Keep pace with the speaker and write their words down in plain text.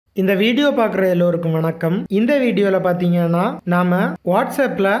இந்த வீடியோ பார்க்குற எல்லோருக்கும் வணக்கம். இந்த வீடியோவில் பார்த்தீங்கன்னா நாம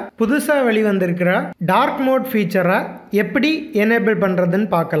வாட்ஸ்அப்பில் புதுசாக வெளிவந்திருக்கிற டார்க் மோட் ஃபீச்சரை எப்படி எனேபிள் பண்ணுறதுன்னு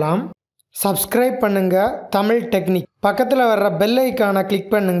பார்க்கலாம். சப்ஸ்கிரைப் பண்ணுங்க தமிழ் டெக்னிக். பக்கத்தில் வர்ற பெல் ஐக்கானை கிளிக்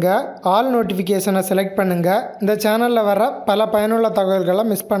பண்ணுங்க. ஆல் நோட்டிஃபிகேஷனை செலக்ட் பண்ணுங்க. இந்த சேனலில் வர பல பயனுள்ள தகவல்களை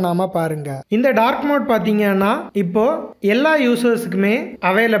மிஸ் பண்ணாமல் பாருங்க. இந்த டார்க் மோட் பார்த்தீங்கன்னா இப்போ எல்லா யூசர்ஸுக்குமே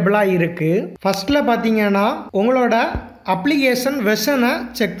அவைலபிளாக இருக்கு. ஃபர்ஸ்ட்ல பார்த்தீங்கன்னா உங்களோட அப்ளிகேஷன் வெர்ஷனை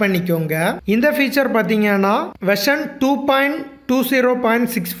செக் பண்ணிக்கோங்க. இந்த ஃபீச்சர் பார்த்தீங்கன்னா வெர்ஷன்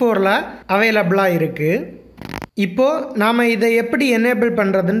 2.20.64 அவைலபிளாக இருக்கு. இப்போ நாம இதை எப்படி எனேபிள்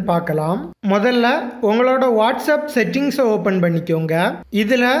பண்றதுன்னு பார்க்கலாம். முதல்ல உங்களோட வாட்ஸ்அப் செட்டிங்ஸை ஓபன் பண்ணிக்கோங்க.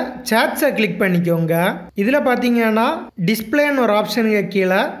 இதுல சாட்ஸை கிளிக் பண்ணிக்கோங்க. இதுல பாத்தீங்கன்னா டிஸ்பிளேன்னு ஒரு ஆப்ஷனுக்கு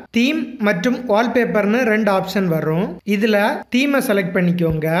கீழே தீம் மற்றும் வால்பேப்பர்னு ரெண்டு ஆப்ஷன் வரும். இதுல தீமை செலக்ட்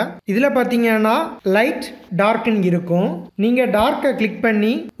பண்ணிக்கோங்க. இதுல பாத்தீங்கன்னா லைட் டார்க்னு இருக்கும். நீங்க டார்க்கை கிளிக்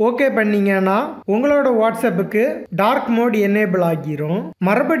பண்ணி ஓகே பண்ணீங்கன்னா உங்களோட வாட்ஸ்அப்புக்கு டார்க் மோட் எனேபிள் ஆகிரும்.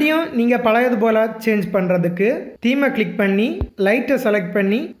 மறுபடியும் நீங்க பழையது போல சேஞ்ச் பண்றதுக்கு தீமை கிளிக் பண்ணி லைட்டை செலக்ட்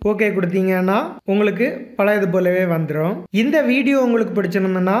பண்ணி ஓகே கொடுத்தீங்கன்னா உங்களுக்கு பழையது போலவே வந்துடும். இந்த வீடியோ உங்களுக்கு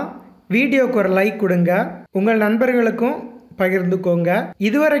பிடிச்சிருந்ததுன்னா வீடியோக்கு ஒரு லைக் கொடுங்க. உங்கள் நண்பர்களுக்கும் பகிர்ந்துக்கோங்க.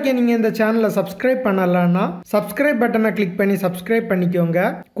 இதுவரைக்கும் நீங்க இந்த சேனலை சப்ஸ்கிரைப் பண்ணலன்னா சப்ஸ்கிரைப் பட்டனை கிளிக் பண்ணி சப்ஸ்கிரைப் பண்ணிக்கோங்க.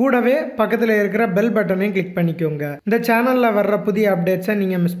 கூடவே பக்கத்தில் இருக்கிற பெல் பட்டனையும் கிளிக் பண்ணிக்கோங்க. இந்த சேனல்ல வர்ற புதிய அப்டேட்ஸை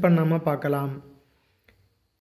நீங்க மிஸ் பண்ணாம பார்க்கலாம்.